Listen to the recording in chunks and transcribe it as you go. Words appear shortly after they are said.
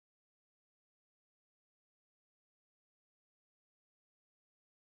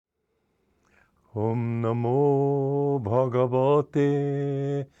Om Namo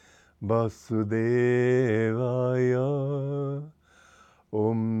Bhagavate Vasudevaya.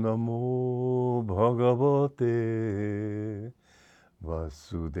 Om Namo Bhagavate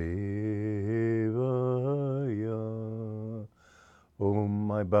Vasudevaya.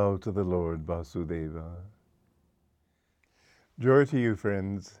 Om, I bow to the Lord Vasudeva. Joy to you,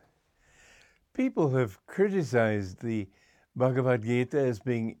 friends. People have criticized the Bhagavad Gita as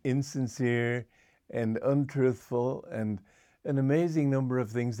being insincere and untruthful and an amazing number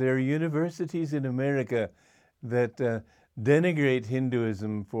of things. There are universities in America that denigrate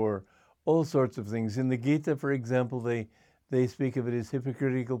Hinduism for all sorts of things. In the Gita, for example, they speak of it as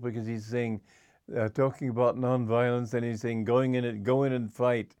hypocritical because he's saying, talking about nonviolence, and he's saying, go in and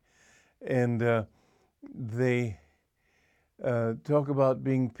fight. And they talk about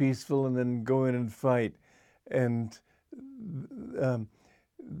being peaceful and then go in and fight. And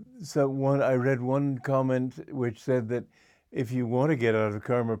I read one comment which said that if you want to get out of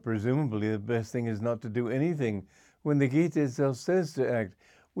karma, presumably the best thing is not to do anything, when the Gita itself says to act.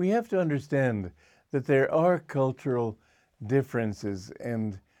 We have to understand that there are cultural differences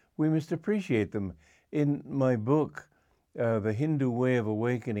and we must appreciate them. In my book, The Hindu Way of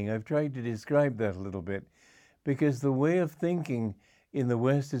Awakening, I've tried to describe that a little bit, because the way of thinking in the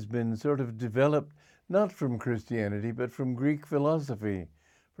West has been sort of developed not from Christianity, but from Greek philosophy,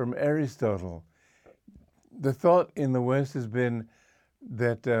 from Aristotle. The thought in the West has been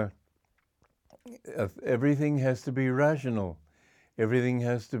that everything has to be rational. Everything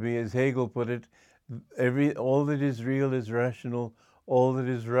has to be, as Hegel put it, all that is real is rational, all that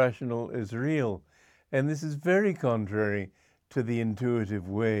is rational is real. And this is very contrary to the intuitive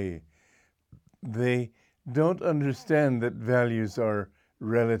way. They don't understand that values are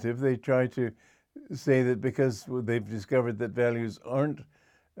relative. They try to say that because they've discovered that values aren't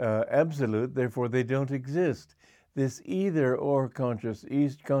absolute, therefore they don't exist. This either or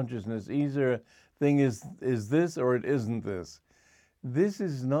consciousness, either a thing is this or it isn't this. This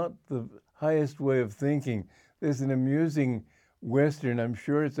is not the highest way of thinking. There's an amusing Western, I'm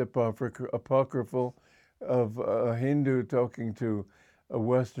sure it's apocryphal, of a Hindu talking to a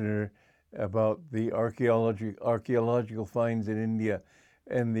Westerner about the archaeological finds in India.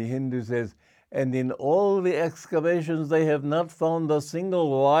 And the Hindu says, and in all the excavations they have not found a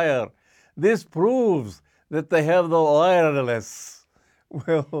single wire. This proves that they have the wireless.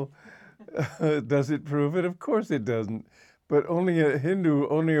 Well, does it prove it? Of course it doesn't. But only a Hindu,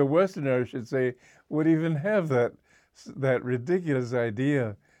 only a Westerner, I should say, would even have that ridiculous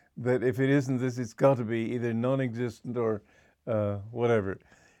idea that if it isn't this, it's got to be either non-existent or whatever.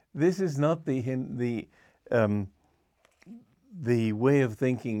 This is not the way of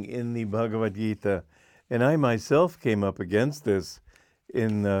thinking in the Bhagavad Gita, and I myself came up against this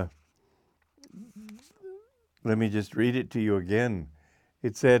in. Let me just read it to you again.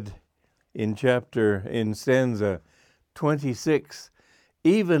 It said in stanza 26,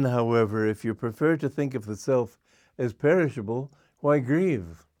 even, however, if you prefer to think of the self as perishable, why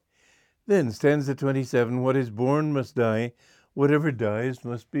grieve? Then stanza 27, what is born must die, whatever dies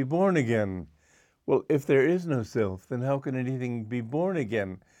must be born again. Well, if there is no self, then how can anything be born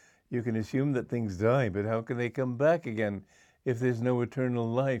again? You can assume that things die, but how can they come back again if there's no eternal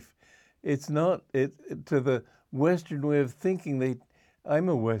life? It's not, to the Western way of thinking, I'm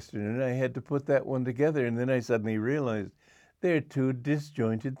a Westerner, and I had to put that one together, and then I suddenly realized they're two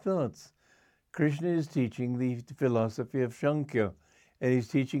disjointed thoughts. Krishna is teaching the philosophy of Sankhya, and he's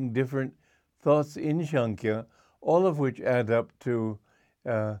teaching different thoughts in Sankhya, all of which add up to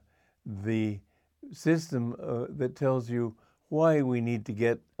the system that tells you why we need to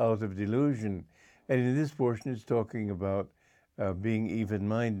get out of delusion. And in this portion, it's talking about being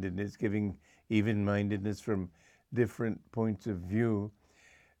even-minded. It's giving even-mindedness from different points of view.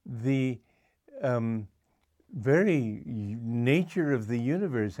 The very nature of the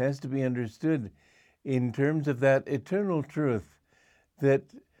universe has to be understood in terms of that eternal truth that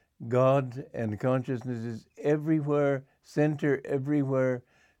God and consciousness is everywhere, center everywhere,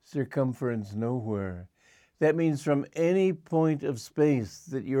 circumference nowhere. That means from any point of space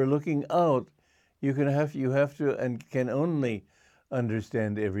that you're looking out, you have to and can only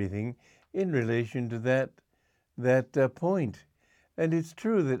understand everything in relation to that point. And it's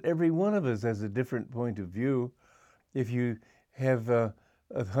true that every one of us has a different point of view. If you have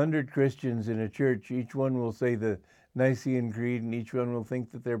 100 Christians in a church, each one will say the Nicene Creed, and each one will think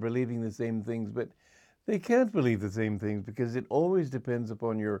that they're believing the same things, but they can't believe the same things because it always depends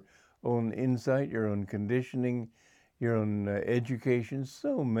upon your own insight, your own conditioning, your own education,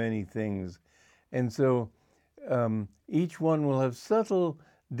 so many things. And so each one will have subtle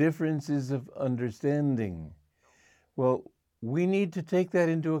differences of understanding. Well, we need to take that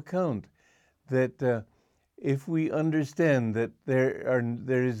into account, that if we understand that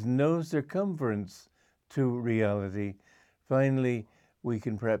there is no circumference to reality, finally we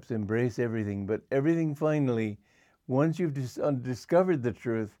can perhaps embrace everything. But everything finally, once you've discovered the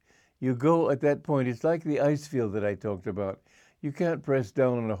truth, you go at that point. It's like the ice field that I talked about. You can't press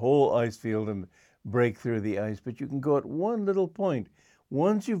down on a whole ice field and break through the ice, but you can go at one little point.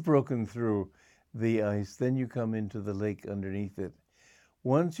 Once you've broken through the ice, then you come into the lake underneath it.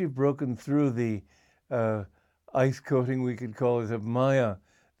 Once you've broken through the ice coating, we could call it, of Maya,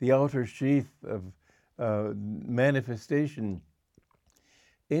 the outer sheath of manifestation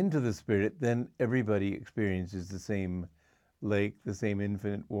into the Spirit, then everybody experiences the same lake, the same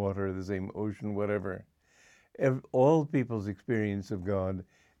infinite water, the same ocean, whatever. All people's experience of God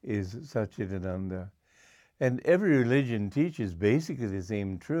is Satchidananda. And every religion teaches basically the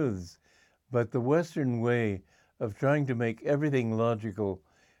same truths, but the Western way of trying to make everything logical,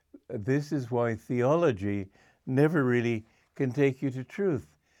 this is why theology never really can take you to truth,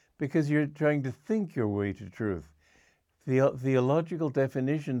 because you're trying to think your way to truth. Theological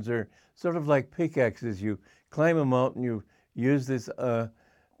definitions are sort of like pickaxes. You climb a mountain, you use this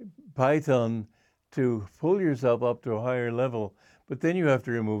python to pull yourself up to a higher level, but then you have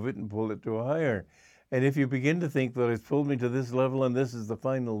to remove it and pull it to a higher. And if you begin to think that it's pulled me to this level and this is the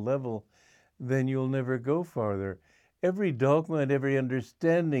final level, then you'll never go farther. Every dogma and every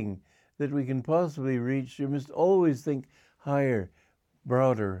understanding that we can possibly reach, you must always think higher,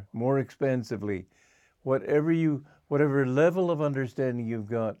 broader, more expansively. Whatever level of understanding you've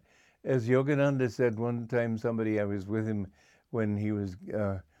got, as Yogananda said one time, I was with him when he was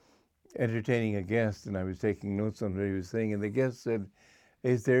entertaining a guest, and I was taking notes on what he was saying, and the guest said,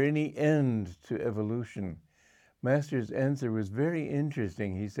 "Is there any end to evolution?" Master's answer was very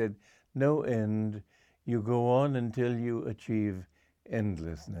interesting. He said, "No end. You go on until you achieve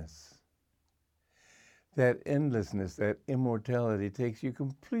endlessness." That endlessness, that immortality, takes you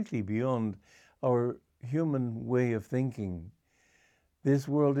completely beyond our human way of thinking. This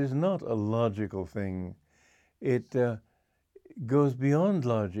world is not a logical thing. It goes beyond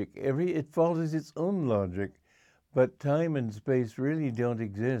logic. It follows its own logic, but time and space really don't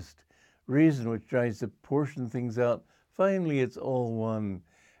exist. Reason, which tries to portion things out, finally it's all one.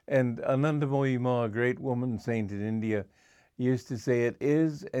 And Anandamoyi Ma, a great woman saint in India, used to say, "It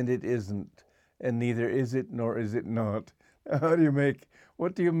is and it isn't, and neither is it nor is it not." What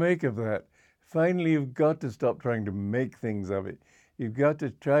do you make of that? Finally, you've got to stop trying to make things of it. You've got to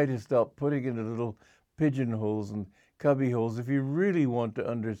try to stop putting it into little pigeonholes and cubbyholes. If you really want to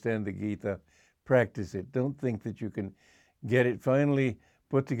understand the Gita, practice it. Don't think that you can get it finally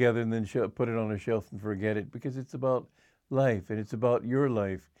put together and then put it on a shelf and forget it, because it's about life, and it's about your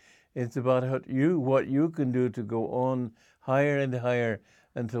life. It's about what you can do to go on higher and higher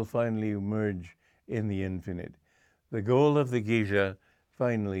until finally you merge in the infinite. The goal of the Gita,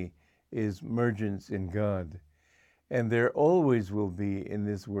 finally, is mergence in God. And there always will be in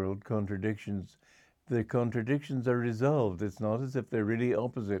this world contradictions. The contradictions are resolved. It's not as if they're really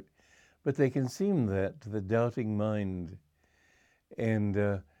opposite, but they can seem that to the doubting mind.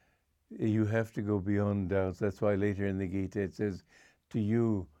 And you have to go beyond doubts. That's why later in the Gita it says, "To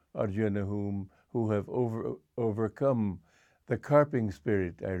you, Arjuna, who have overcome the carping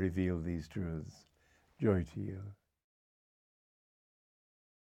spirit, I reveal these truths." Joy to you.